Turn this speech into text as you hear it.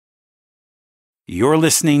You're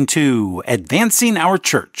listening to Advancing Our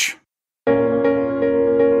Church.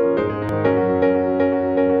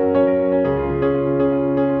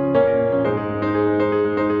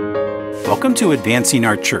 Welcome to Advancing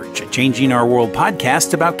Our Church, a Changing Our World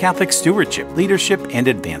podcast about Catholic stewardship, leadership, and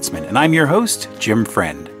advancement. And I'm your host, Jim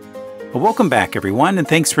Friend. Well, welcome back, everyone, and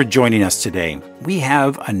thanks for joining us today. We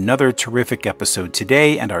have another terrific episode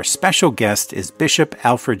today, and our special guest is Bishop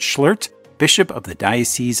Alfred Schlert, Bishop of the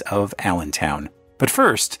Diocese of Allentown. But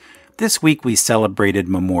first, this week we celebrated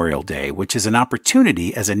Memorial Day, which is an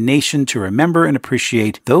opportunity as a nation to remember and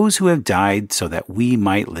appreciate those who have died so that we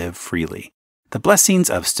might live freely. The blessings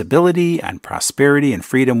of stability and prosperity and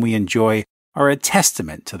freedom we enjoy are a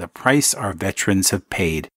testament to the price our veterans have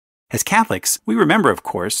paid. As Catholics, we remember, of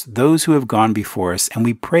course, those who have gone before us, and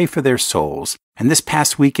we pray for their souls. And this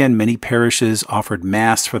past weekend, many parishes offered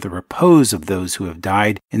Mass for the repose of those who have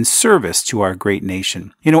died in service to our great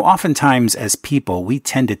nation. You know, oftentimes as people, we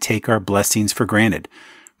tend to take our blessings for granted.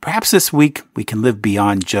 Perhaps this week we can live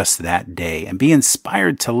beyond just that day and be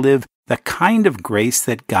inspired to live the kind of grace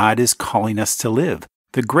that God is calling us to live,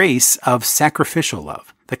 the grace of sacrificial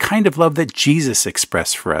love, the kind of love that Jesus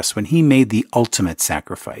expressed for us when he made the ultimate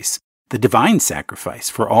sacrifice, the divine sacrifice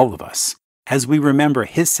for all of us. As we remember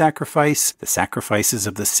his sacrifice, the sacrifices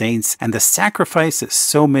of the saints, and the sacrifice that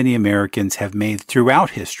so many Americans have made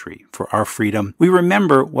throughout history for our freedom, we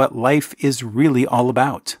remember what life is really all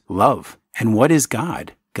about, love. And what is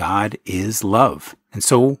God? God is love. And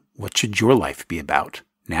so, what should your life be about?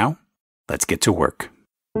 Now, let's get to work.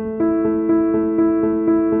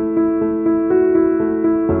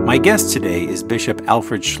 My guest today is Bishop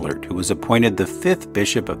Alfred Schlert, who was appointed the 5th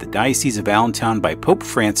Bishop of the Diocese of Allentown by Pope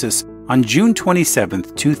Francis on June 27,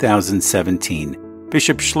 2017.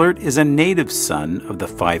 Bishop Schlert is a native son of the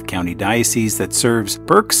 5-county diocese that serves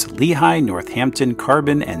Berks, Lehigh, Northampton,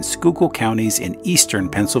 Carbon, and Schuylkill counties in eastern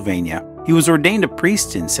Pennsylvania. He was ordained a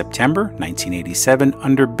priest in September 1987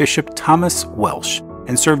 under Bishop Thomas Welsh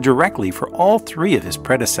and served directly for all 3 of his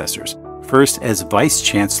predecessors, first as Vice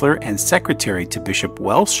Chancellor and Secretary to Bishop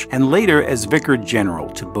Welsh, and later as Vicar General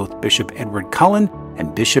to both Bishop Edward Cullen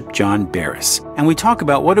and Bishop John Barris. And we talk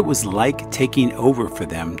about what it was like taking over for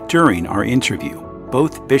them during our interview.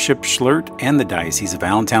 Both Bishop Schlert and the Diocese of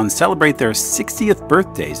Allentown celebrate their 60th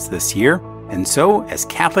birthdays this year. And so, as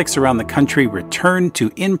Catholics around the country return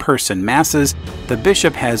to in-person Masses, the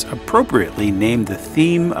Bishop has appropriately named the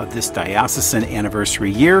theme of this diocesan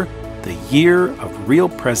anniversary year, the year of real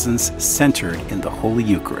presence centered in the Holy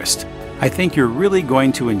Eucharist. I think you're really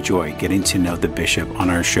going to enjoy getting to know the Bishop on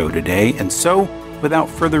our show today. And so, without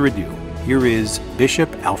further ado, here is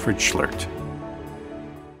Bishop Alfred Schlert.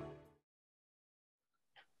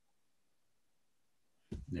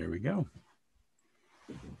 There we go.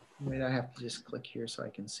 Wait, I have to just click here so I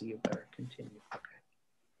can see you better. Continue. Okay.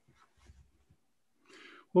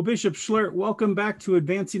 Well, Bishop Schlert, welcome back to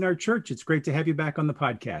Advancing Our Church. It's great to have you back on the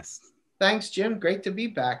podcast. Thanks, Jim. Great to be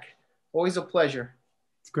back. Always a pleasure.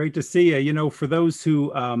 It's great to see you. You know, for those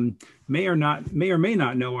who may or may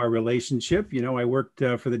not know our relationship, you know, I worked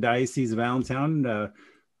for the Diocese of Allentown.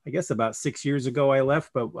 I guess about 6 years ago I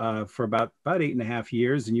left, but for about 8.5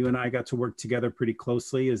 years, and you and I got to work together pretty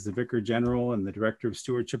closely as the Vicar General and the Director of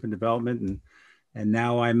Stewardship and Development. And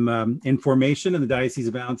now I'm in formation in the Diocese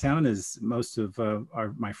of Allentown, as most of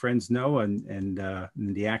my friends know, and in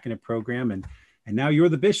the diaconate program. And now you're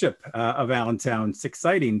the Bishop of Allentown. It's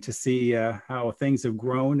exciting to see how things have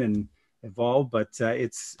grown and evolved. But I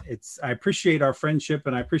appreciate our friendship,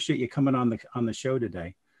 and I appreciate you coming on the show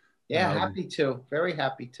today. Yeah, happy to. Very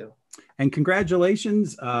happy to. And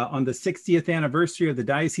congratulations on the 60th anniversary of the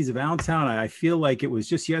Diocese of Allentown. I feel like it was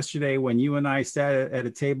just yesterday when you and I sat at a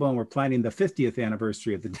table and we're planning the 50th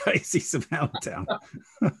anniversary of the Diocese of Allentown.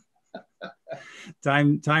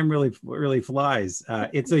 Time really flies.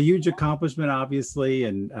 It's a huge accomplishment, obviously,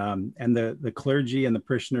 and the clergy and the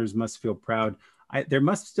parishioners must feel proud. There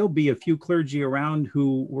must still be a few clergy around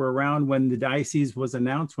who were around when the diocese was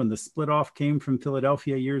announced, when the split off came from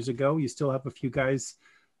Philadelphia years ago. You still have a few guys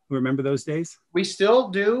who remember those days? We still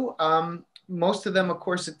do. Most of them, of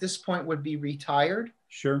course, at this point would be retired.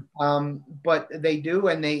 Sure. But they do,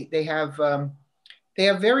 and they have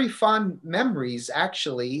very fond memories,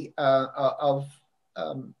 actually, of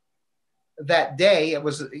that day. It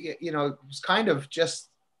was, it was kind of just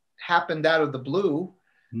happened out of the blue.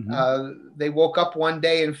 Mm-hmm. They woke up one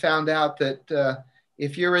day and found out that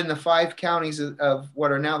if you're in the 5 counties of what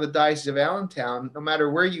are now the Diocese of Allentown, no matter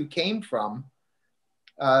where you came from,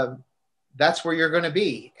 that's where you're going to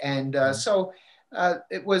be. And so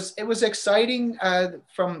it was exciting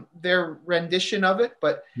from their rendition of it,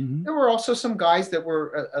 but Hmm. there were also some guys that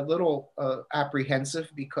were a little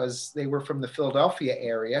apprehensive because they were from the Philadelphia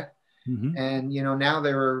area, Hmm. and now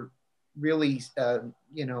they were really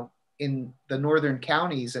in the northern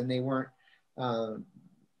counties, and they weren't. Uh,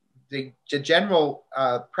 the general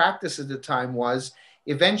practice at the time was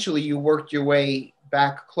eventually you worked your way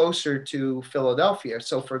back closer to Philadelphia.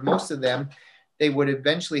 So for most of them, they would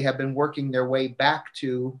eventually have been working their way back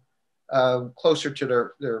to closer to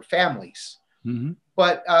their families. Hmm.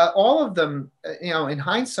 But all of them, in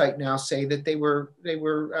hindsight now, say that they were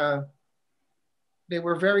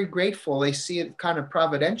very grateful. They see it kind of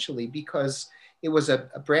providentially because it was a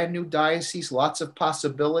brand new diocese, lots of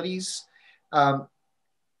possibilities. Um,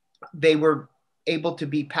 they were able to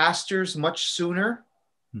be pastors much sooner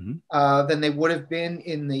Hmm. than they would have been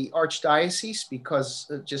in the archdiocese because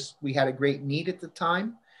just we had a great need at the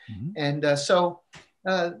time. Hmm. And uh,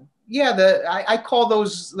 yeah, I call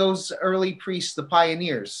those early priests the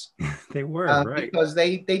pioneers They were, right. because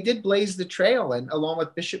they did blaze the trail, and along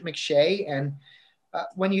with Bishop McShay. And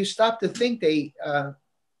when you stop to think, they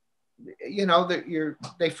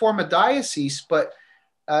form a diocese, but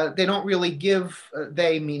they don't really give,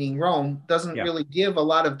 they meaning Rome, doesn't Yeah, really give a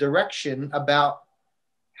lot of direction about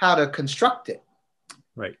how to construct it.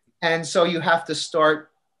 right. And so you have to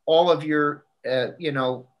start all of your,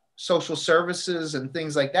 social services and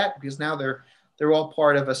things like that because now they're all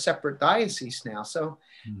part of a separate diocese now. So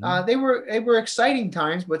Hmm. they were exciting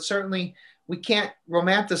times, but certainly we can't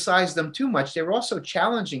romanticize them too much. They were also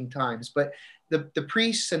challenging times, but the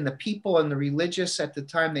priests and the people and the religious at the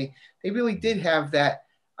time, they really did have that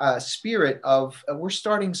spirit of we're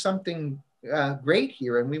starting something great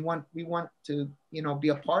here, and we want to be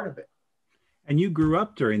a part of it. And you grew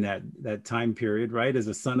up during that time period, right? As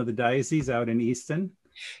a son of the diocese out in Easton.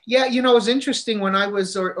 Yeah, it was interesting when I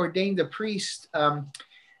was ordained a priest. The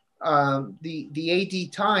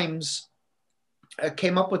AD Times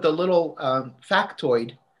came up with a little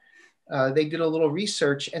factoid. They did a little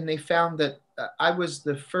research and they found that I was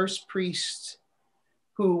the first priest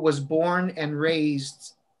who was born and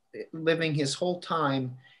raised, living his whole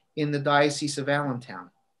time in the Diocese of Allentown.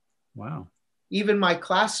 Wow. Even my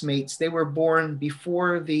classmates, they were born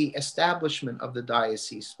before the establishment of the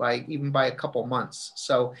diocese by a couple months.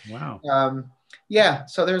 So, Wow. yeah,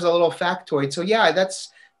 so there's a little factoid. So yeah, that's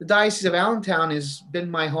the Diocese of Allentown has been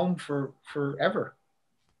my home for forever.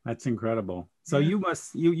 That's incredible. So Yeah.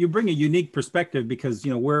 you bring a unique perspective because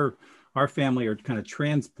we're our family are kind of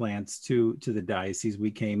transplants to the diocese.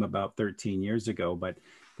 We came about 13 years ago, but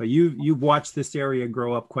you've watched this area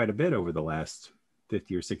grow up quite a bit over the last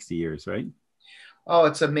 50 or 60 years, right? Oh,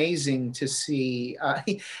 it's amazing to see.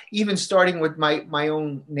 Even starting with my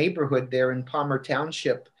own neighborhood there in Palmer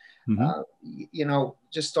Township, Hmm.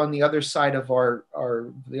 just on the other side of our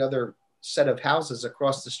the other set of houses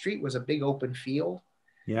across the street was a big open field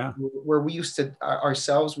Yeah. where we used to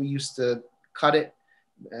ourselves we used to cut it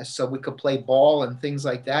so we could play ball and things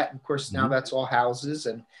like that. And of course, now Hmm. that's all houses.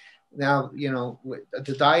 And now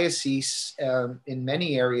the diocese in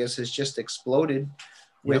many areas has just exploded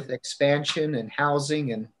Yep. with expansion and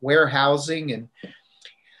housing and warehousing. And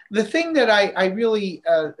the thing that I really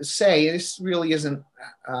say, this really isn't,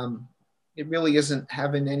 it really isn't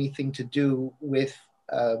having anything to do with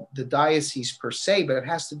the diocese per se, but it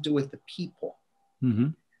has to do with the people. Hmm.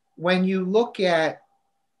 When you look at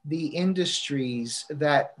the industries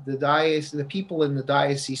that the people in the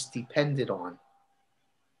diocese depended on,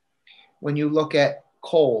 when you look at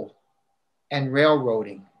coal and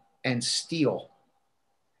railroading and steel,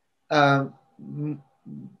 um,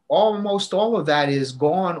 almost all of that is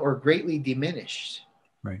gone or greatly diminished.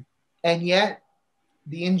 Right. And yet,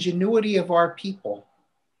 the ingenuity of our people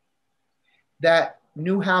that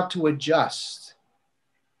knew how to adjust,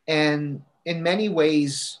 and in many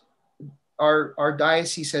ways, our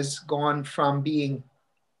diocese has gone from being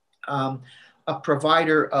um, a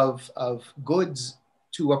provider of goods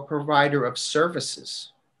to a provider of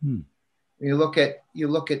services. Hmm. You look at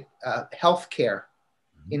healthcare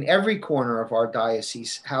in every corner of our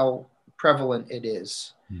diocese, how prevalent it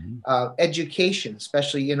is. Hmm. Education,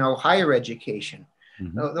 especially higher education,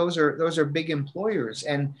 Hmm. those are big employers,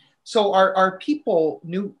 and so our people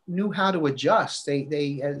knew how to adjust.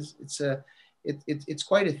 They as it's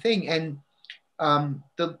quite a thing. And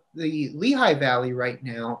the Lehigh Valley right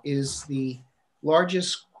now is the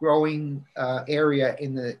largest growing area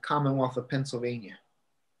in the Commonwealth of Pennsylvania.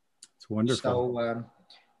 It's wonderful. So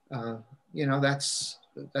uh,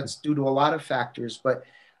 that's due to a lot of factors, but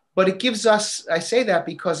it gives us. I say that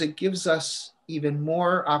because it gives us even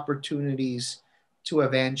more opportunities to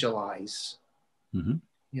evangelize. Mm-hmm.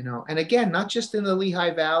 And again, not just in the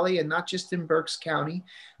Lehigh Valley and not just in Berks County,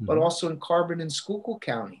 but Mm-hmm. also in Carbon and Schuylkill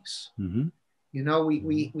counties. Mm-hmm.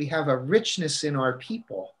 We have a richness in our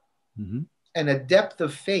people Mm-hmm. and a depth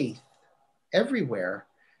of faith everywhere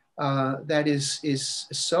that is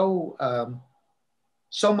so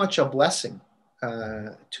much a blessing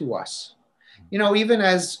to us. Even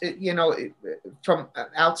as from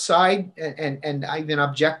outside and even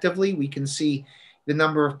objectively, we can see the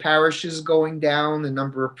number of parishes going down, the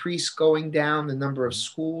number of priests going down, the number of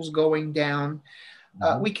schools going down.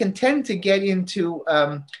 We can tend to get into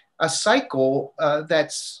a cycle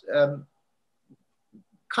that's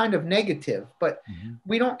kind of negative, but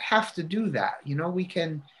we don't have to do that. We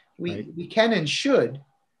can and should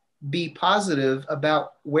be positive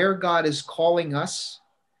about where God is calling us,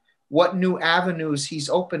 what new avenues he's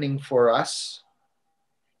opening for us,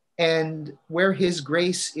 and where his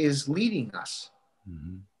grace is leading us.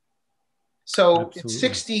 Mm-hmm. So Absolutely. it's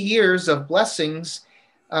 60 years of blessings,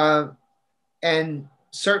 and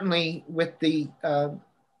certainly with the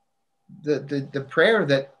prayer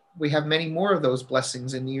that we have many more of those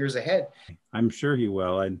blessings in the years ahead. I'm sure he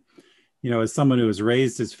will. And, as someone who has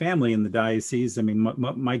raised his family in the diocese, I mean,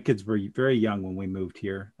 my kids were very young when we moved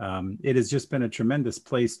here. It has just been a tremendous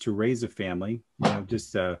place to raise a family,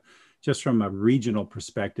 just from a regional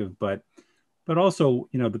perspective, but also,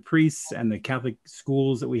 the priests and the Catholic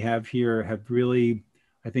schools that we have here have really,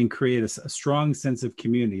 I think, created a strong sense of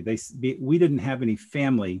community. We didn't have any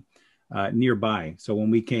family nearby. So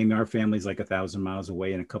when we came, our family's like 1,000 miles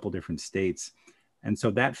away in a couple different states. And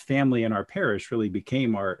so that family in our parish really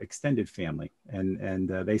became our extended family. And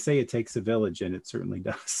they say it takes a village, and it certainly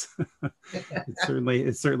does.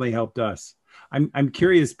 It certainly helped us. I'm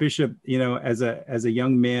curious, Bishop, as a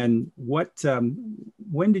young man,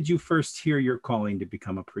 when did you first hear your calling to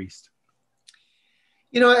become a priest?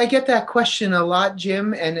 I get that question a lot,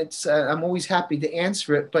 Jim, and it's I'm always happy to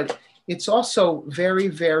answer it, but it's also very,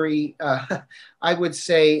 very, I would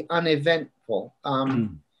say, uneventful.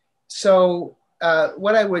 So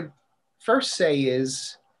what I would first say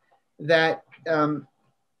is that,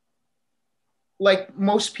 like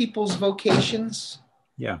most people's vocations,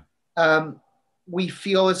 we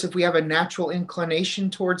feel as if we have a natural inclination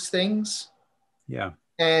towards things. Yeah.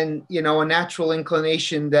 And, a natural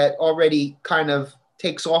inclination that already kind of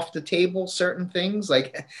takes off the table certain things.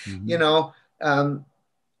 Like,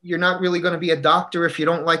 you're not really going to be a doctor if you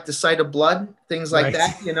don't like the sight of blood, things like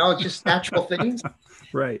that, just natural things.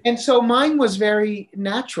 Right. And so mine was very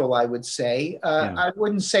natural, I would say. I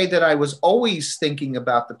wouldn't say that I was always thinking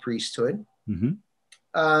about the priesthood.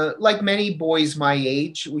 Like many boys my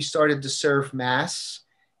age, we started to serve Mass,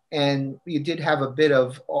 and you did have a bit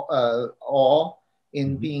of awe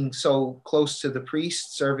in being so close to the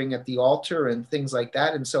priest, serving at the altar and things like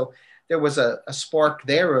that. And so there was a spark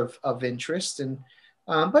there of interest, and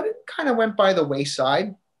but it kind of went by the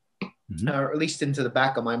wayside, or at least into the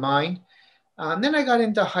back of my mind. Then I got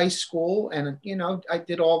into high school, and I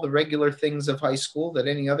did all the regular things of high school that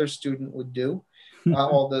any other student would do.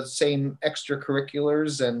 All the same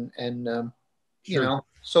extracurriculars and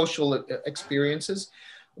social experiences.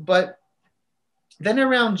 But then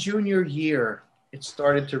around junior year, it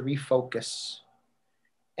started to refocus.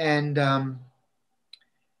 And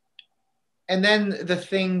then the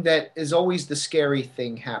thing that is always the scary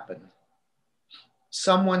thing happened.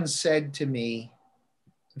 Someone said to me,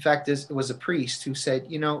 in fact, it was a priest who said,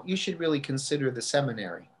 you should really consider the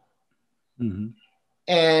seminary.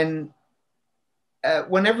 And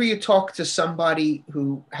whenever you talk to somebody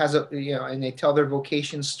who has and they tell their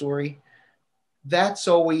vocation story, that's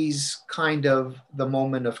always kind of the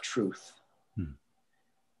moment of truth.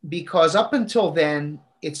 Because up until then,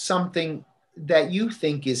 it's something that you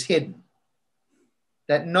think is hidden,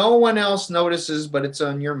 that no one else notices, but it's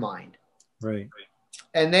on your mind. Right.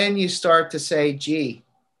 And then you start to say, gee,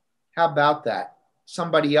 how about that?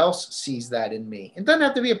 Somebody else sees that in me. It doesn't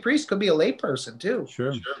have to be a priest, could be a layperson too.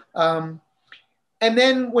 Sure. And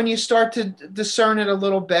then when you start to discern it a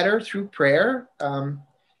little better through prayer, and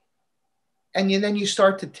then you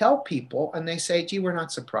start to tell people, and they say, gee, we're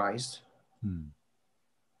not surprised.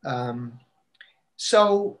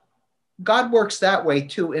 So God works that way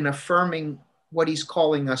too, in affirming what he's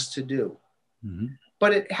calling us to do.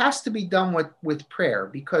 But it has to be done with prayer,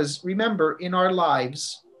 because remember, in our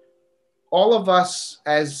lives, all of us,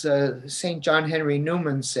 as St. John Henry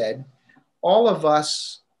Newman said, all of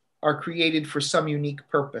us are created for some unique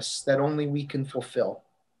purpose that only we can fulfill.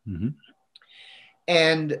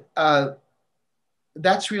 And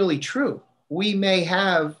that's really true. We may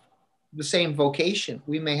have the same vocation,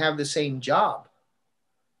 we may have the same job,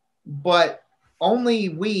 but only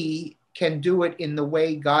we can do it in the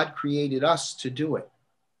way God created us to do it.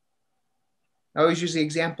 I always use the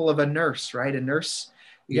example of a nurse, right? A nurse,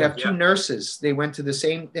 you have two nurses. They went through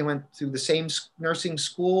the same nursing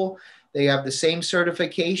school. They have the same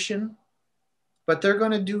certification, but they're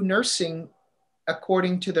going to do nursing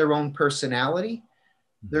according to their own personality.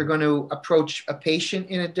 They're going to approach a patient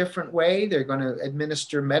in a different way. They're going to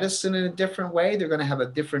administer medicine in a different way. They're going to have a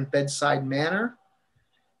different bedside manner.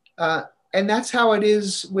 And that's how it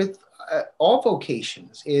is with all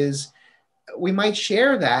vocations, is we might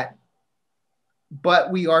share that,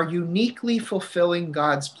 but we are uniquely fulfilling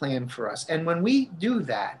God's plan for us. And when we do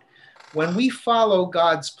that, when we follow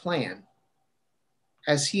God's plan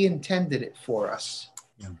as he intended it for us,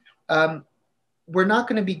 we're not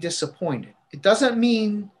going to be disappointed. It doesn't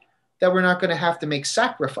mean that we're not going to have to make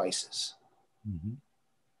sacrifices,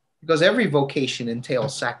 because every vocation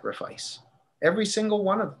entails sacrifice, every single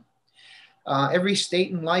one of them. Every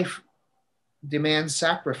state in life demands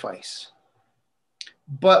sacrifice.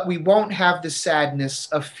 But we won't have the sadness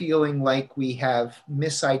of feeling like we have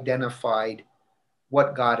misidentified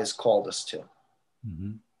what God has called us to.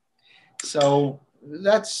 So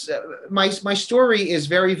that's my story is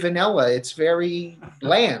very vanilla. It's very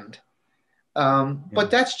bland. But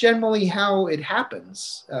that's generally how it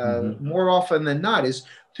happens. More often than not is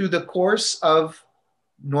through the course of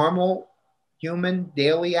normal human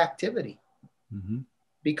daily activity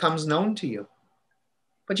becomes known to you.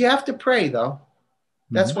 But you have to pray, though.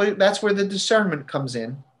 That's where the discernment comes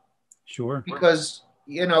in. Sure. Because,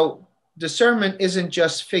 discernment isn't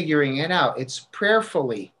just figuring it out. It's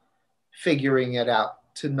prayerfully figuring it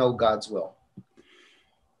out to know God's will.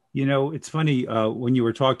 It's funny when you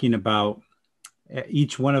were talking about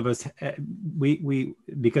each one of us, we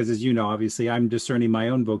because as you know, obviously I'm discerning my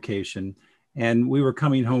own vocation, and we were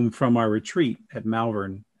coming home from our retreat at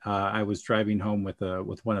Malvern. I was driving home with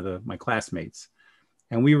one of my classmates,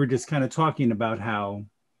 and we were just kind of talking about how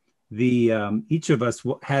each of us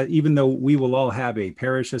will have, even though we will all have a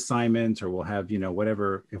parish assignment, or we'll have,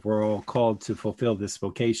 whatever, if we're all called to fulfill this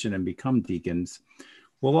vocation and become deacons,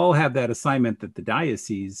 we'll all have that assignment that the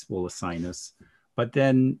diocese will assign us. But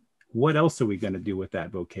then what else are we going to do with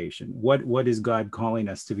that vocation? What is God calling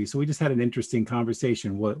us to be? So we just had an interesting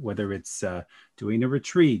conversation, whether it's doing a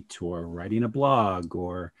retreat or writing a blog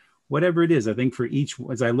or whatever it is. I think for each,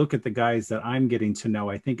 as I look at the guys that I'm getting to know,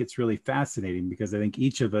 I think it's really fascinating, because I think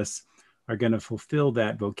each of us are going to fulfill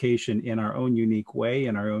that vocation in our own unique way,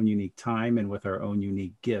 in our own unique time, and with our own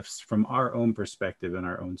unique gifts from our own perspective and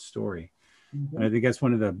our own story. And I think that's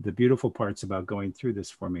one of the beautiful parts about going through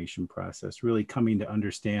this formation process, really coming to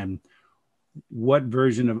understand what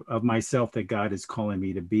version of myself that God is calling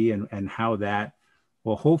me to be, and how that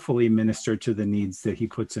will hopefully minister to the needs that he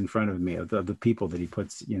puts in front of me, of the people that he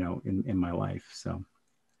puts, in my life. So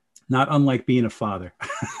not unlike being a father.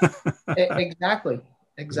 Exactly.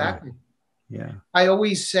 Yeah. I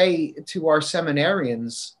always say to our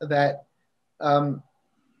seminarians that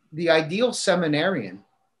the ideal seminarian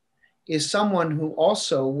is someone who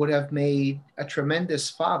also would have made a tremendous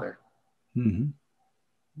father,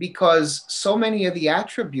 because so many of the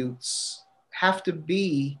attributes have to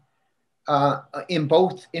be in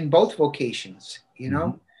both vocations.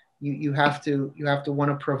 You have to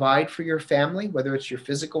want to provide for your family, whether it's your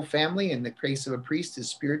physical family, in the case of a priest, his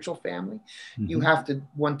spiritual family. You have to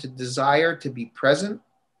want to desire to be present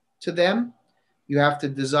to them. You have to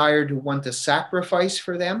desire to want to sacrifice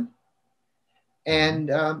for them. And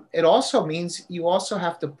it also means you also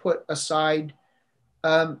have to put aside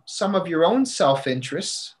some of your own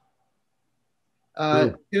self-interests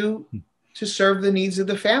to serve the needs of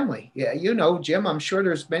the family. Yeah, Jim, I'm sure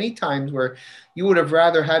there's many times where you would have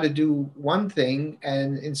rather had to do one thing,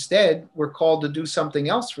 and instead we're called to do something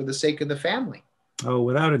else for the sake of the family. Oh,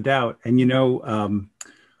 without a doubt. And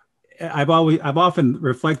I've often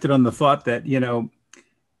reflected on the thought that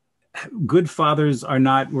good fathers we're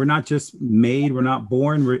not just made, we're not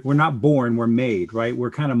born, we're made, right?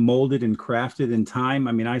 We're kind of molded and crafted in time.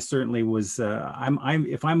 I mean, I certainly was,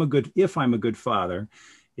 if I'm a good father,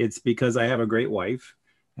 it's because I have a great wife,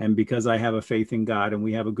 and because I have a faith in God, and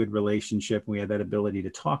we have a good relationship, and we have that ability to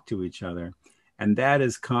talk to each other. And that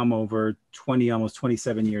has come over almost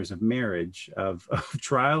 27 years of marriage, of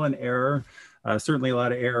trial and error, certainly a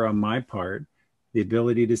lot of error on my part, the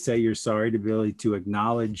ability to say you're sorry, the ability to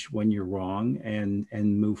acknowledge when you're wrong and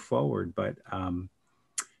move forward. But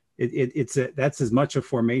that's as much a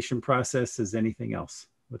formation process as anything else,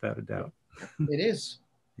 without a doubt. It is.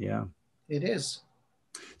 Yeah. It is.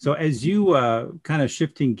 So as you kind of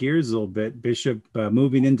shifting gears a little bit, Bishop,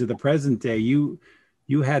 moving into the present day, you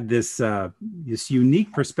had this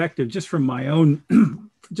unique perspective, just from my own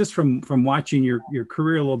just from watching your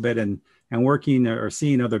career a little bit and working or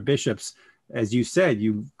seeing other bishops, as you said,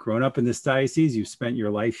 you've grown up in this diocese, you've spent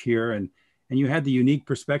your life here, and you had the unique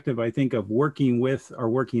perspective, I think, of working with or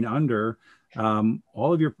working under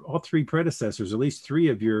all three predecessors, at least three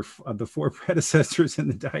of the four predecessors in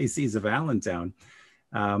the Diocese of Allentown.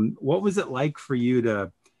 What was it like for you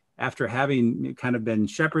to, after having kind of been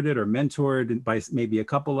shepherded or mentored by maybe a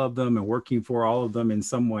couple of them and working for all of them in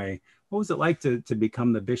some way, what was it like to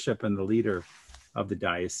become the bishop and the leader of the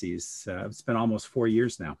diocese? It's been almost 4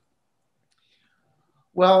 years now.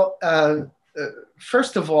 Well,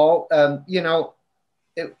 first of all,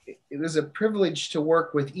 it was a privilege to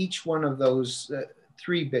work with each one of those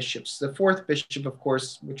three bishops. The fourth bishop, of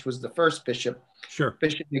course, which was the first bishop, sure,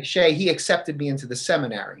 Bishop McShay, he accepted me into the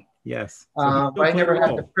seminary. Yes. So but I never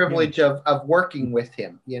had the privilege of working with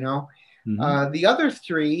him, Mm-hmm. The other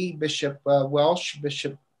three, Bishop Welsh,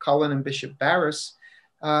 Bishop Cullen, and Bishop Barris,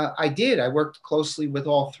 I worked closely with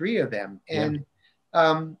all three of them. And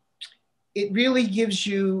it really gives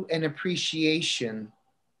you an appreciation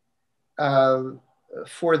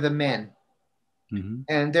for the men mm-hmm.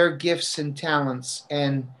 and their gifts and talents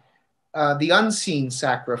and the unseen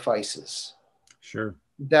sacrifices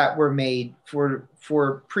that were made for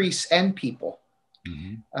priests and people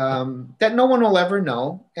mm-hmm. That no one will ever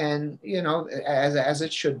know, and as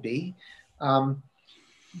it should be,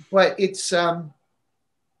 but it's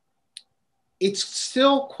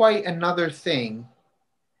still quite another thing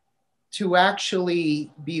to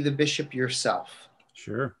actually be the bishop yourself.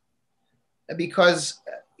 Sure. Because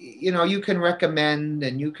you can recommend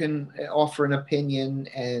and you can offer an opinion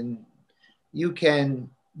and you can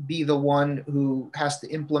be the one who has to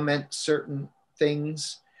implement certain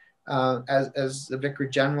things as the vicar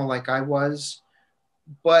general like I was,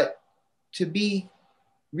 but to be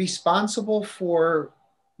responsible for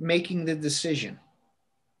making the decision,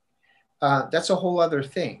 that's a whole other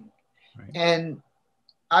thing. Right. And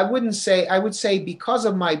I would say because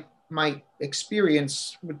of my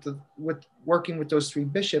experience with working with those three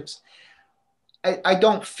bishops, I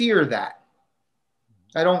don't fear that.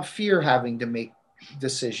 I don't fear having to make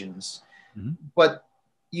decisions, mm-hmm. but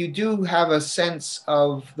you do have a sense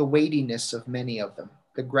of the weightiness of many of them,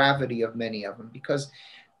 the gravity of many of them, because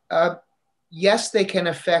yes, they can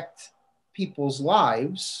affect people's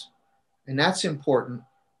lives, and that's important,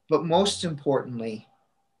 but most importantly,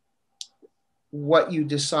 what you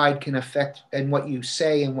decide can affect, and what you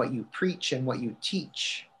say and what you preach and what you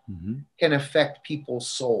teach mm-hmm. can affect people's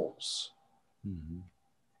souls. Mm-hmm.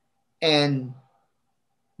 And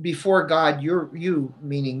before God, you,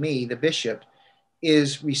 meaning me, the bishop,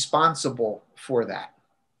 is responsible for that.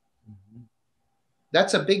 Mm-hmm.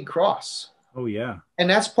 That's a big cross. Oh, yeah. And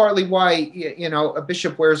that's partly why, a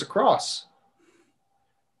bishop wears a cross.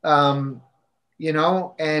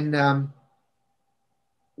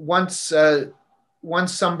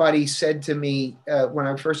 Once somebody said to me, when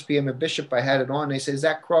I first became a bishop, I had it on. They said, "Is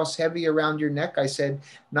that cross heavy around your neck?" I said,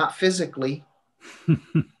 "Not physically."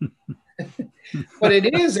 But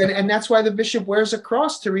it is. And that's why the bishop wears a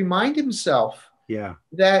cross, to remind himself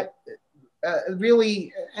that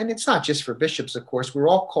really, and it's not just for bishops, of course, we're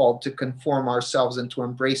all called to conform ourselves and to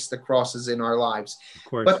embrace the crosses in our lives. Of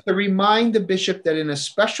course. But to remind the bishop that in a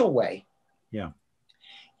special way,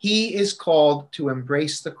 he is called to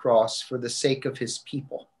embrace the cross for the sake of his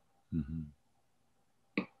people. Mm-hmm.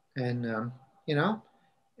 And,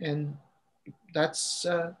 and that's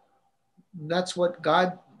what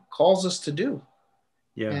God calls us to do.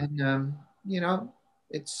 Yeah. And,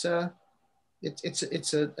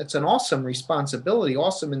 it's an awesome responsibility,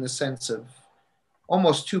 awesome in the sense of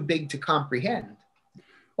almost too big to comprehend,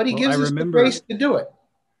 but he gives us the grace to do it.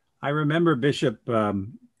 I remember, Bishop,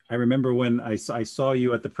 I remember when I saw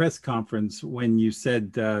you at the press conference when you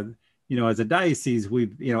said, as a diocese,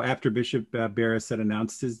 after Bishop Barris had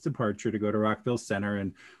announced his departure to go to Rockville Center,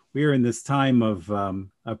 and we are in this time of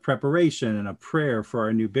a preparation and a prayer for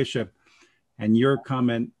our new bishop. And your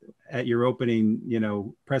comment at your opening,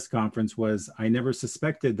 press conference was, "I never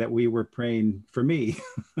suspected that we were praying for me."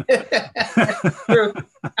 True.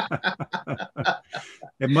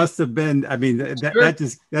 It must have been. I mean,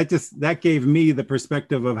 that gave me the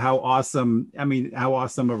perspective of how awesome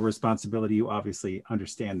of a responsibility you obviously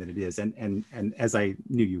understand that it is, and as I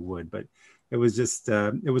knew you would, but it was just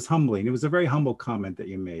it was humbling. It was a very humble comment that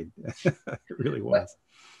you made. It really was.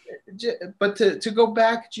 But to go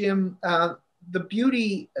back, Jim, the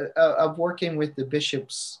beauty of working with the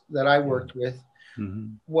bishops that I worked with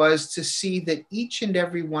mm-hmm. was to see that each and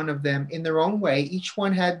every one of them, in their own way, each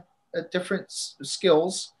one had different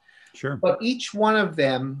skills, but each one of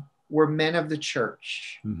them were men of the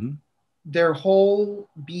church. Mm-hmm. their whole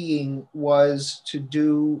being was to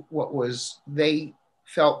do what was they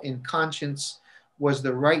felt in conscience was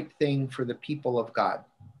the right thing for the people of God.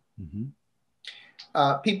 Mm-hmm.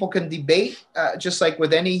 People can debate, just like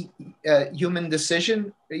with any human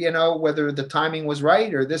decision, whether the timing was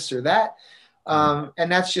right or this or that.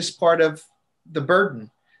 And that's just part of the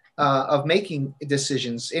burden of making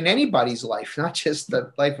decisions in anybody's life, not just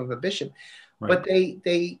the life of a bishop. Right. But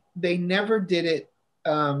they never did it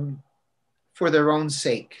for their own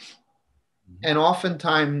sake, and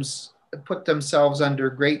oftentimes put themselves under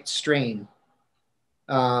great strain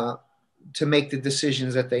to make the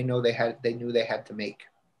decisions that they knew they had to make.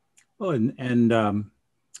 Well, and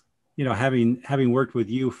having worked with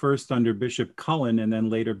you first under Bishop Cullen and then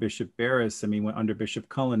later Bishop Barris, I mean, under Bishop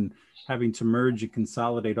Cullen, having to merge and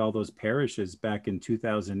consolidate all those parishes back in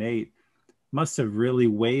 2008 must have really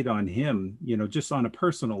weighed on him, just on a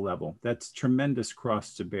personal level. That's tremendous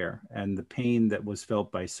cross to bear, and the pain that was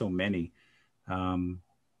felt by so many.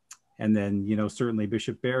 And then, certainly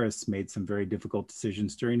Bishop Barris made some very difficult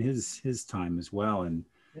decisions during his time as well. And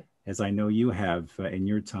as I know you have in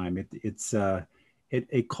your time,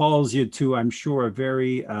 it calls you to, I'm sure, a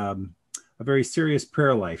very serious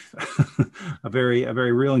prayer life, a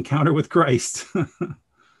very real encounter with Christ.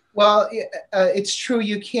 Well, it's true.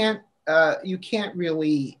 You can't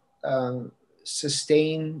really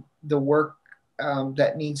sustain the work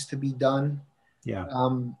that needs to be done. Yeah.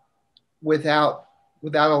 Without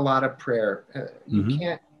a lot of prayer.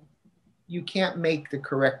 Mm-hmm. You can't make the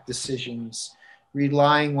correct decisions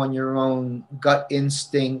relying on your own gut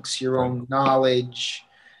instincts, your own knowledge.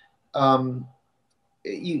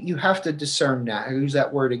 You have to discern that. I use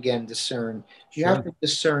that word again, discern. You have to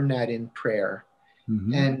discern that in prayer.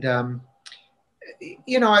 Mm-hmm. And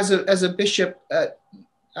as a bishop,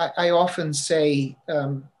 I often say,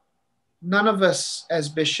 none of us as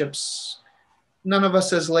bishops, none of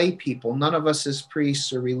us as lay people, none of us as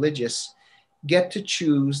priests or religious get to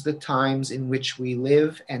choose the times in which we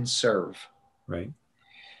live and serve. Right.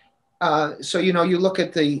 So you look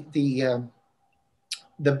at the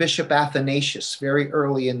Bishop Athanasius very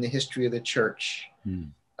early in the history of the church.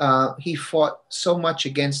 He fought so much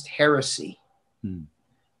against heresy.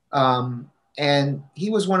 And he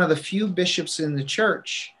was one of the few bishops in the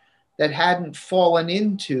church that hadn't fallen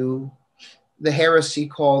into the heresy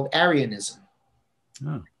called Arianism.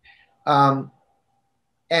 Oh.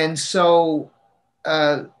 And so,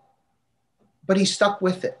 but he stuck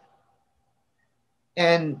with it,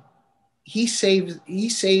 and he saved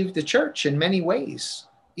the church in many ways,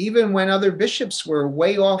 even when other bishops were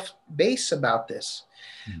way off base about this.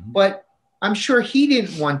 Mm-hmm. But I'm sure he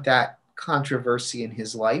didn't want that controversy in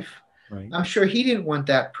his life. Right. I'm sure he didn't want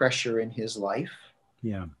that pressure in his life.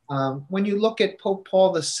 Yeah. When you look at Pope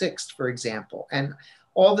Paul VI, for example, and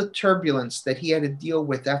all the turbulence that he had to deal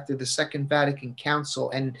with after the Second Vatican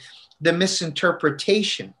Council and the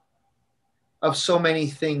misinterpretation of so many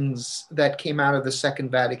things that came out of the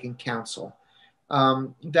Second Vatican Council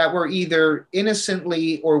that were either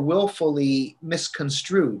innocently or willfully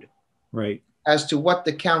misconstrued, right, as to what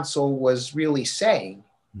the council was really saying.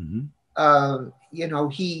 Mm-hmm.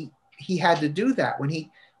 He had to do that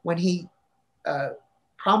when he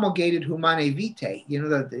promulgated Humanae Vitae,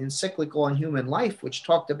 the encyclical on human life, which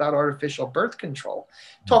talked about artificial birth control,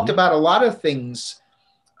 talked Mm-hmm. about a lot of things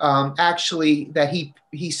actually that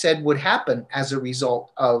he said would happen as a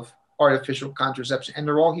result of artificial contraception. And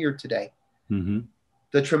they're all here today. Mm-hmm.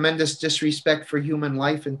 The tremendous disrespect for human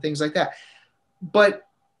life and things like that. But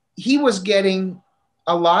he was getting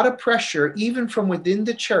a lot of pressure, even from within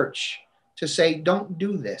the church, to say, don't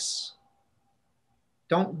do this.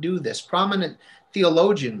 Don't do this. Prominent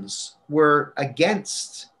theologians were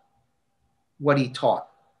against what he taught,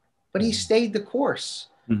 but he stayed the course.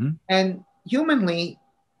 Mm-hmm. And humanly,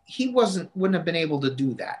 he wouldn't have been able to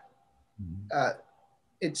do that. Mm-hmm.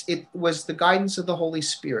 It was the guidance of the Holy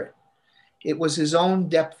Spirit. It was his own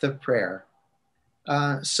depth of prayer.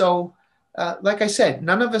 So like I said,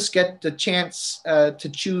 none of us get the chance to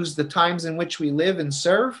choose the times in which we live and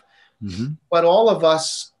serve, Mm-hmm. but all of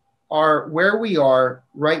us are where we are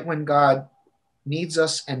right when God needs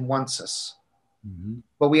us and wants us. Mm-hmm.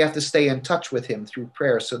 But we have to stay in touch with him through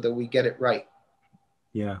prayer so that we get it right.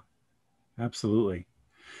 Yeah, absolutely.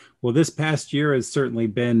 Well, this past year has certainly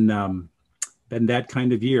been that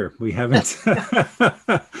kind of year. We haven't,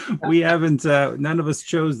 none of us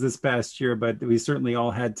chose this past year, but we certainly all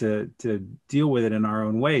had to deal with it in our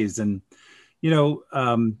own ways. And,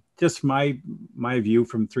 just my view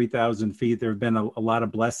from 3,000 feet, there have been a lot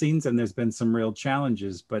of blessings and there's been some real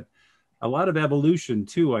challenges, but a lot of evolution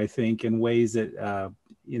too, I think, in ways that,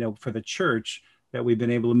 for the church that we've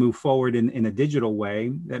been able to move forward in a digital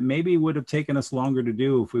way that maybe would have taken us longer to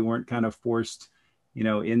do if we weren't kind of forced,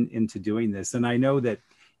 into doing this. And I know that,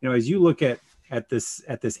 as you look at this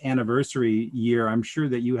anniversary year, I'm sure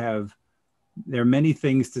that there are many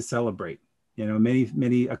things to celebrate,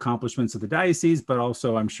 many accomplishments of the diocese, but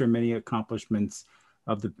also I'm sure many accomplishments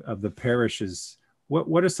of the parishes.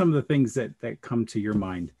 What are some of the things that come to your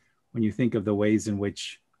mind when you think of the ways in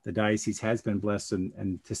which the diocese has been blessed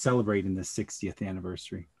and to celebrate in the 60th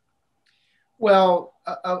anniversary? Well,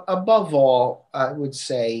 above all, I would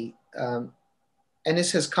say, and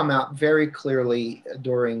this has come out very clearly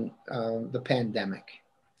during the pandemic,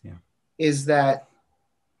 is that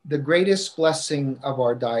the greatest blessing of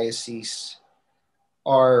our diocese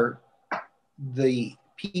are the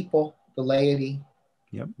people, the laity,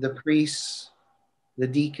 the priests, the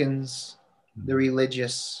deacons, the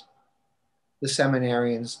religious, the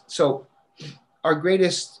seminarians. So our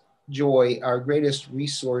greatest joy, our greatest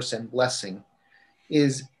resource and blessing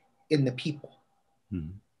is in the people.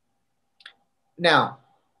 Mm-hmm. Now,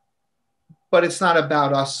 but it's not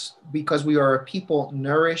about us, because we are a people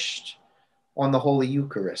nourished on the Holy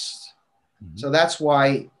Eucharist. Mm-hmm. So that's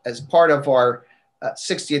why, as part of our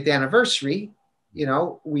 60th anniversary,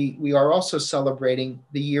 we are also celebrating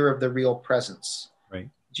the year of the real presence. Right.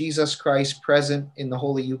 Jesus Christ present in the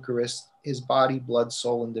Holy Eucharist, his body, blood,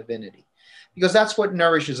 soul, and divinity. Because that's what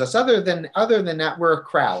nourishes us. Other than that, we're a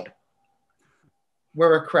crowd.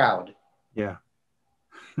 We're a crowd. Yeah.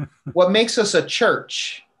 What makes us a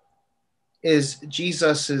church is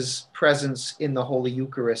Jesus's presence in the Holy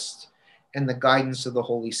Eucharist and the guidance of the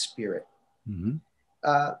Holy Spirit. Mm-hmm.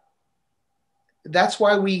 That's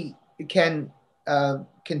why we can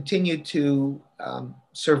continue to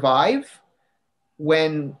survive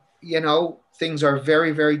when, things are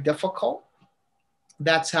very, very difficult.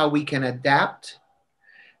 That's how we can adapt.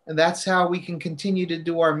 And that's how we can continue to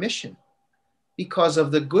do our mission, because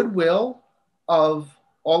of the goodwill of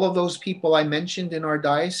all of those people I mentioned in our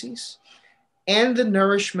diocese and the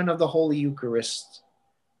nourishment of the Holy Eucharist.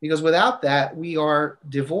 Because without that, we are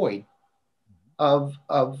devoid of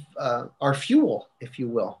our fuel, if you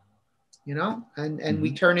will, and mm-hmm.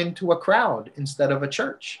 we turn into a crowd instead of a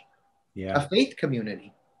church, a faith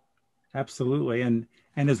community. Absolutely. And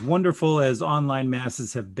as wonderful as online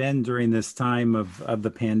masses have been during this time of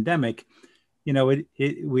the pandemic,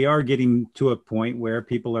 we are getting to a point where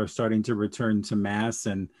people are starting to return to mass.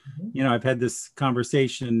 And, mm-hmm. I've had this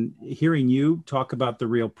conversation hearing you talk about the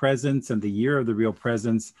real presence and the year of the real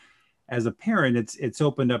presence. As a parent, it's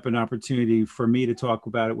opened up an opportunity for me to talk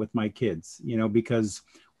about it with my kids, because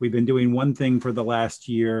we've been doing one thing for the last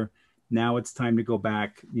year. Now it's time to go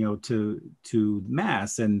back, to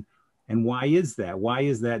mass. And why is that? Why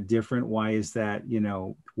is that different? Why is that,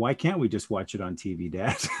 why can't we just watch it on TV,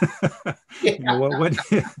 Dad?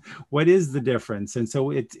 What is the difference? And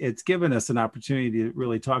so it's given us an opportunity to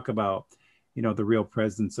really talk about, the real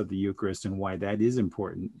presence of the Eucharist and why that is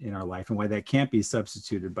important in our life and why that can't be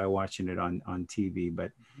substituted by watching it on TV.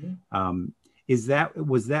 But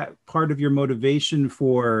was that part of your motivation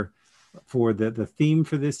for the theme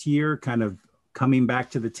for this year, kind of coming back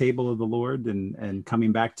to the table of the Lord and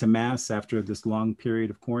coming back to Mass after this long period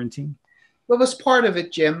of quarantine? Well, it was part of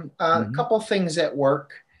it, Jim. Mm-hmm. A couple things at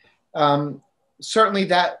work. Certainly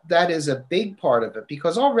that is a big part of it,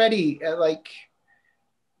 because already like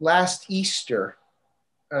last Easter,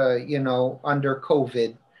 under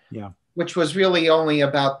COVID, which was really only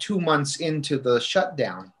about 2 months into the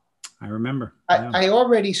shutdown. I remember. I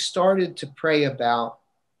already started to pray about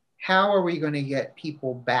how are we going to get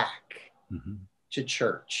people back mm-hmm. to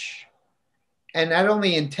church. And that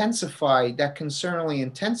concern only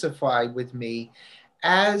intensified with me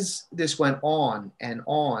as this went on and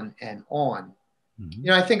on and on.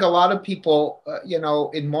 Mm-hmm. I think a lot of people,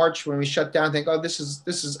 in March when we shut down, think, oh, this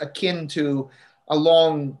is akin to a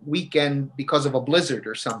long weekend because of a blizzard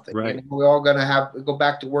or something. Right. We're all going to go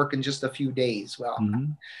back to work in just a few days. Well,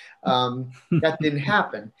 mm-hmm. That didn't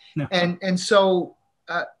happen. No. And so,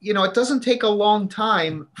 it doesn't take a long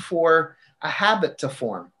time for a habit to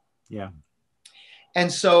form. Yeah.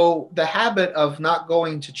 And so the habit of not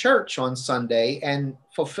going to church on Sunday and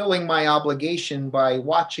fulfilling my obligation by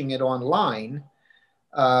watching it online,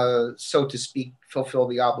 so to speak, fulfill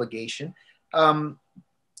the obligation,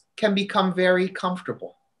 can become very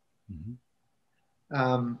comfortable.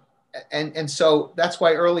 Mm-hmm. And so that's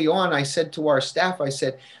why early on I said to our staff, I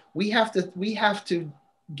said, we have to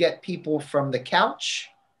get people from the couch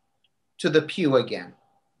to the pew again.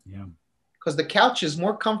 Yeah. Because the couch is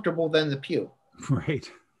more comfortable than the pew. Right.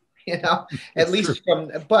 At least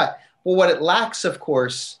but what it lacks, of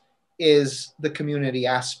course, is the community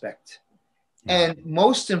aspect. Yeah. And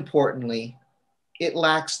most importantly, it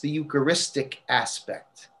lacks the Eucharistic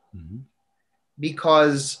aspect,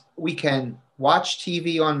 because we can watch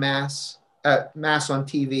TV on mass on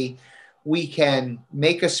TV. We can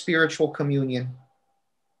make a spiritual communion.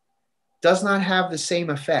 Does not have the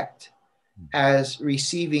same effect as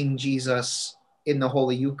receiving Jesus in the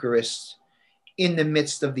Holy Eucharist in the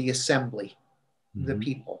midst of the assembly, the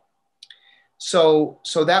people. So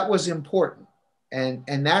that was important.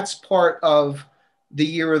 And that's part of the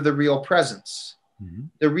year of the real presence,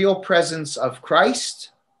 the real presence of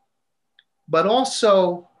Christ, but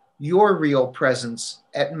also your real presence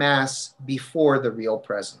at Mass before the real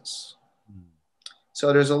presence.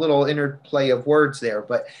 So there's a little interplay of words there.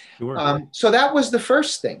 But Sure. so that was the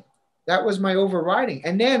first thing. That was my overriding.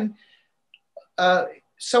 And then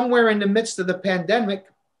somewhere in the midst of the pandemic,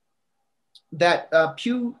 that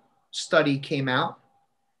Pew study came out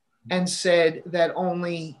and said that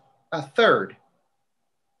only a third,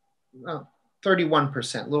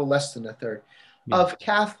 31%, a little less than a third, of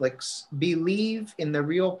Catholics believe in the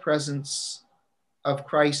real presence of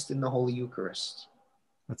Christ in the Holy Eucharist.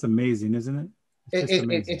 That's amazing, isn't it? It's just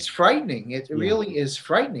amazing. It's frightening. It really is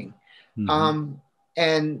frightening.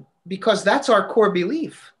 And because that's our core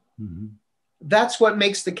belief. That's what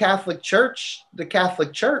makes the Catholic Church,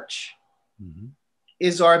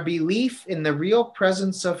 is our belief in the real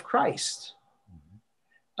presence of Christ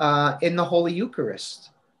in the Holy Eucharist.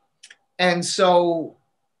 And so,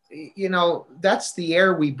 you know, that's the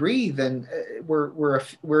air we breathe, and we're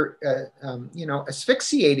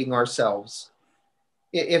asphyxiating ourselves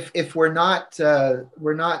if we're not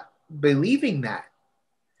believing that.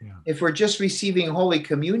 If we're just receiving Holy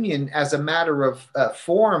Communion as a matter of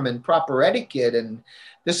form and proper etiquette, and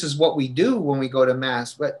this is what we do when we go to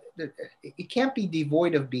Mass, but it can't be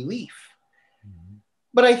devoid of belief.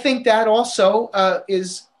 But I think that also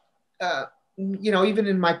is, even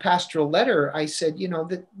in my pastoral letter, I said,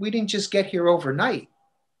 that we didn't just get here overnight.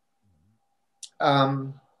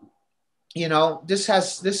 This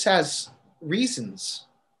has reasons.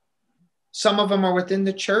 Some of them are within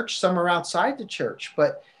the church, some are outside the church,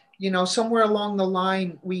 but somewhere along the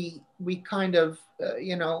line, we kind of,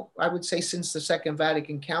 I would say since the Second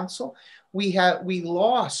Vatican Council, we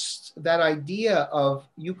lost that idea of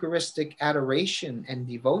Eucharistic adoration and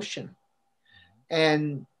devotion.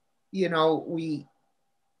 And, the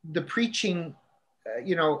preaching,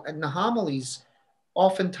 and the homilies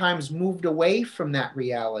oftentimes moved away from that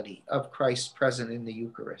reality of Christ present in the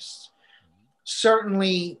Eucharist.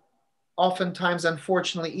 Certainly, oftentimes,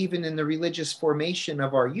 unfortunately, even in the religious formation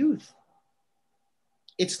of our youth,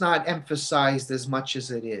 it's not emphasized as much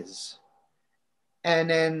as it is. And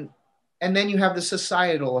then you have the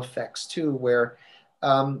societal effects too, where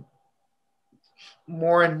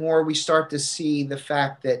more and more we start to see the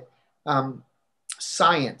fact that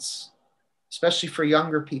science, especially for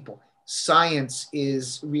younger people, science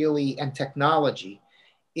is really, and technology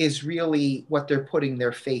is really what they're putting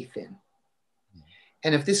their faith in.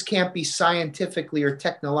 And if this can't be scientifically or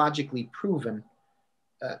technologically proven,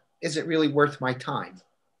 is it really worth my time?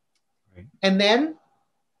 Right. And then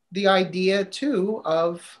the idea too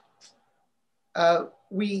of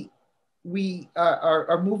we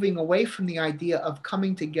are moving away from the idea of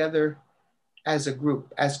coming together as a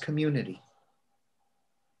group, as community.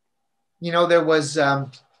 There was a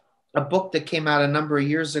book that came out a number of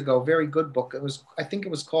years ago, very good book. I think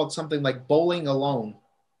it was called something like Bowling Alone.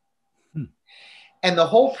 And the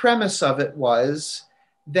whole premise of it was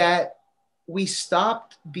that we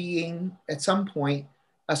stopped being, at some point,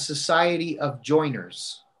 a society of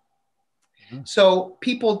joiners. So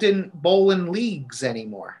people didn't bowl in leagues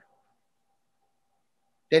anymore.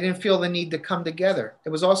 They didn't feel the need to come together. It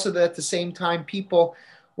was also that at the same time, people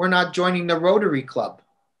were not joining the Rotary Club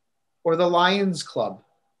or the Lions Club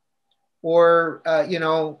or,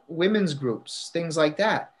 women's groups, things like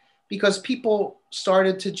that, because people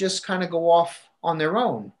started to just kind of go off on their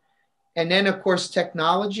own. And then, of course,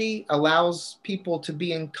 technology allows people to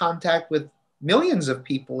be in contact with millions of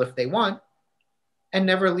people if they want and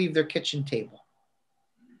never leave their kitchen table.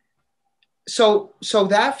 So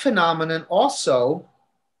that phenomenon also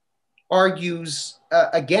argues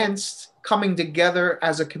against coming together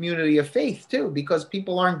as a community of faith too, because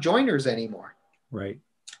people aren't joiners anymore. Right.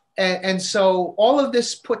 And so all of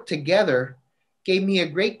this put together gave me a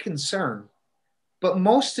great concern. But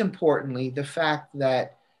most importantly, the fact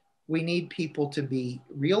that we need people to be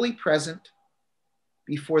really present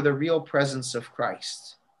before the real presence of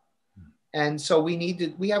Christ. And so we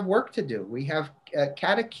have work to do. We have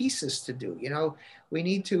catechesis to do. We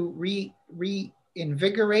need to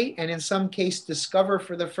reinvigorate and in some case discover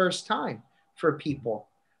for the first time for people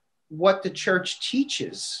what the church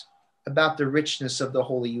teaches about the richness of the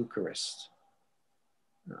Holy Eucharist.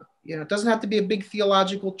 It doesn't have to be a big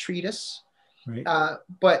theological treatise, Right.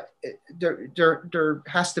 but there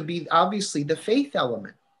has to be obviously the faith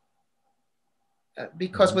element.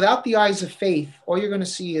 Because without the eyes of faith, all you're going to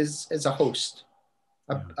see is a host,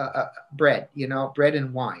 bread, bread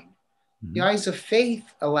and wine. Mm-hmm. The eyes of faith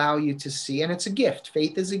allow you to see, and it's a gift.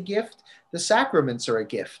 Faith is a gift. The sacraments are a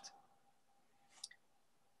gift.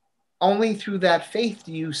 Only through that faith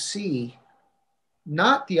do you see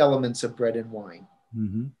not the elements of bread and wine,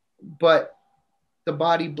 mm-hmm. but the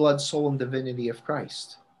body, blood, soul, and divinity of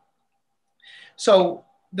Christ. So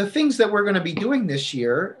the things that we're going to be doing this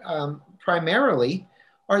year, primarily,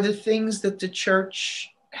 are the things that the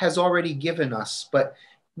church has already given us, but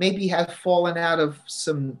maybe have fallen out of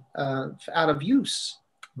use.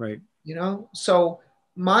 Right. So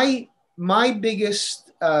my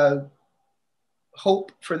biggest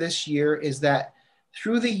hope for this year is that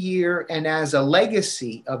through the year and as a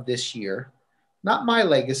legacy of this year, not my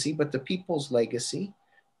legacy, but the people's legacy,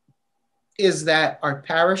 is that our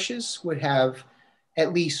parishes would have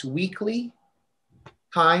at least weekly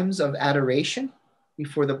times of adoration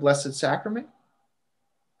before the Blessed Sacrament,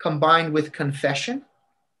 combined with confession,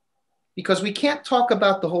 because we can't talk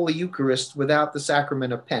about the Holy Eucharist without the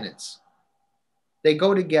sacrament of penance. They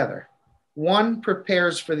go together. One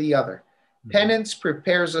prepares for the other. Mm-hmm. Penance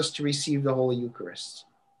prepares us to receive the Holy Eucharist.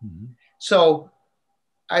 Mm-hmm. So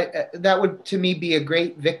that would, to me, be a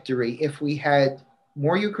great victory if we had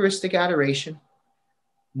more Eucharistic adoration,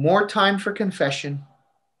 more time for confession,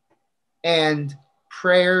 and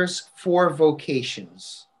prayers for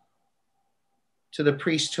vocations to the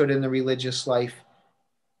priesthood and the religious life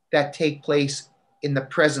that take place in the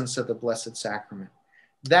presence of the Blessed Sacrament.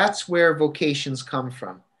 That's where vocations come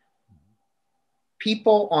from.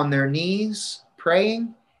 People on their knees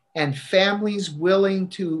praying, and families willing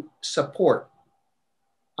to support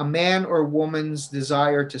a man or woman's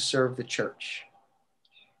desire to serve the church.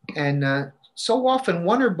 And so often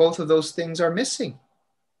one or both of those things are missing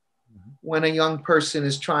when a young person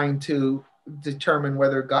is trying to determine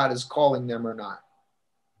whether God is calling them or not.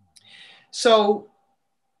 So,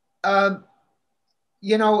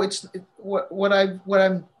 it's what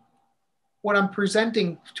I'm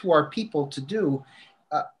presenting to our people to do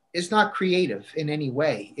is not creative in any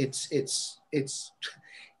way. It's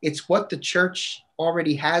what the church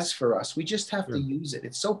already has for us. We just have to use it.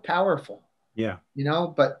 It's so powerful. Yeah.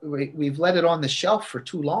 But we've let it on the shelf for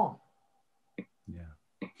too long.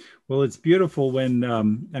 Yeah. Well, it's beautiful when,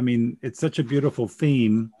 it's such a beautiful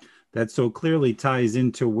theme that so clearly ties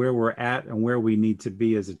into where we're at and where we need to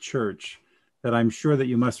be as a church, that I'm sure that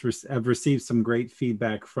you must have received some great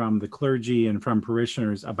feedback from the clergy and from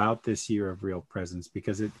parishioners about this year of Real Presence,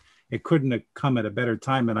 because it couldn't have come at a better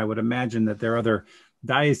time. And I would imagine that there are other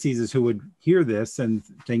dioceses who would hear this and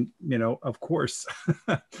think, of course,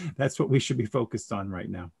 that's what we should be focused on right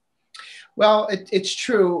now. Well, it's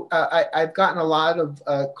true. I've gotten a lot of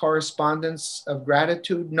correspondence of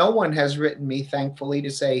gratitude. No one has written me, thankfully, to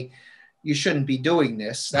say, you shouldn't be doing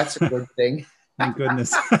this. That's a good thing. Thank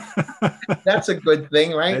goodness. That's a good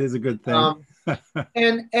thing, right? That is a good thing.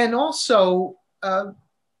 And also,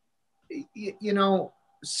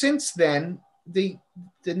 since then, the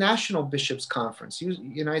National Bishops' Conference,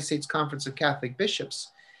 United States Conference of Catholic Bishops,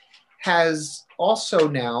 has also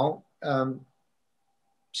now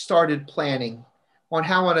started planning on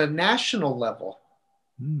how on a national level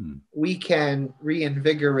we can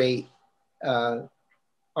reinvigorate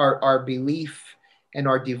our belief and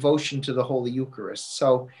our devotion to the Holy Eucharist.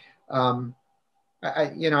 So, I'm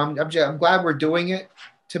glad we're doing it.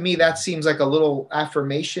 To me, that seems like a little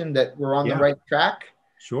affirmation that we're on the right track.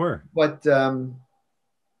 Sure. But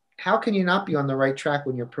how can you not be on the right track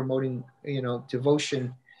when you're promoting,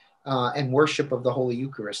 devotion and worship of the Holy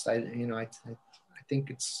Eucharist? I think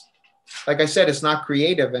it's, like I said, it's not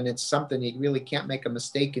creative, and it's something you really can't make a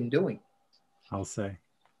mistake in doing. I'll say,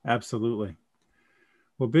 absolutely.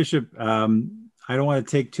 Well, Bishop, I don't want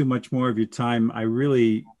to take too much more of your time. I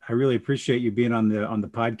really appreciate you being on the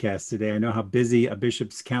podcast today. I know how busy a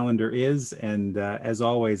bishop's calendar is, and as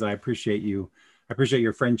always, I appreciate you. I appreciate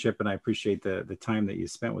your friendship, and I appreciate the time that you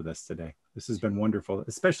spent with us today. This has been wonderful,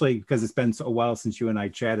 especially because it's been so a while since you and I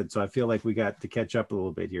chatted. So I feel like we got to catch up a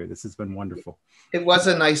little bit here. This has been wonderful. It was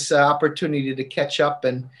a nice opportunity to catch up,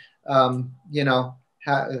 and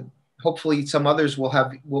hopefully some others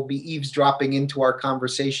will be eavesdropping into our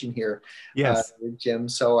conversation here. Yes, Jim.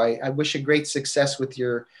 So I wish a great success with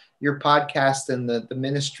your podcast and the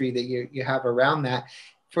ministry that you have around that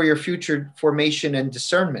for your future formation and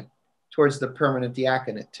discernment towards the permanent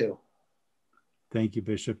diaconate too. Thank you,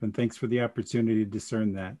 Bishop, and thanks for the opportunity to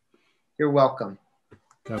discern that. You're welcome.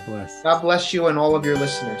 God bless. God bless you and all of your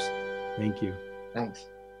listeners. Thank you. Thanks.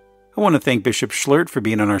 I want to thank Bishop Schlert for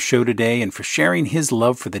being on our show today and for sharing his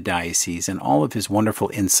love for the diocese and all of his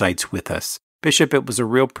wonderful insights with us. Bishop, it was a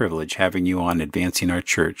real privilege having you on Advancing Our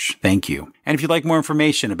Church. Thank you. And if you'd like more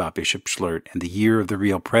information about Bishop Schlert and the Year of the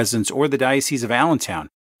Real Presence or the Diocese of Allentown,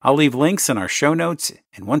 I'll leave links in our show notes.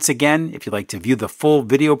 And once again, if you'd like to view the full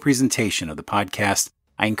video presentation of the podcast,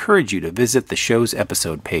 I encourage you to visit the show's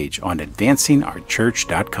episode page on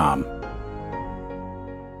advancingourchurch.com.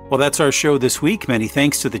 Well, that's our show this week. Many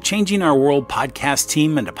thanks to the Changing Our World podcast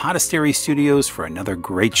team and to Podastery Studios for another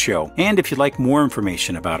great show. And if you'd like more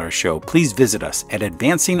information about our show, please visit us at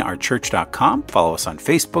advancingourchurch.com. Follow us on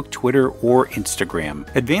Facebook, Twitter, or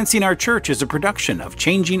Instagram. Advancing Our Church is a production of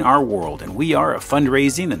Changing Our World, and we are a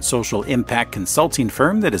fundraising and social impact consulting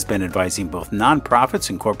firm that has been advising both nonprofits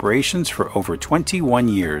and corporations for over 21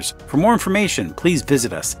 years. For more information, please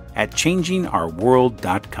visit us at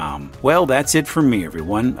changingourworld.com. Well, that's it from me,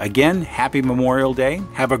 everyone. Again, happy Memorial Day.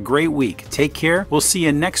 Have a great week. Take care. We'll see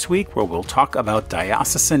you next week where we'll talk about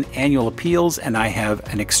diocesan annual appeals, and I have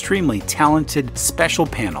an extremely talented special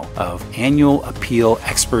panel of annual appeal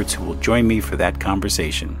experts who will join me for that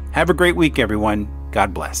conversation. Have a great week, everyone.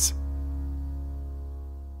 God bless.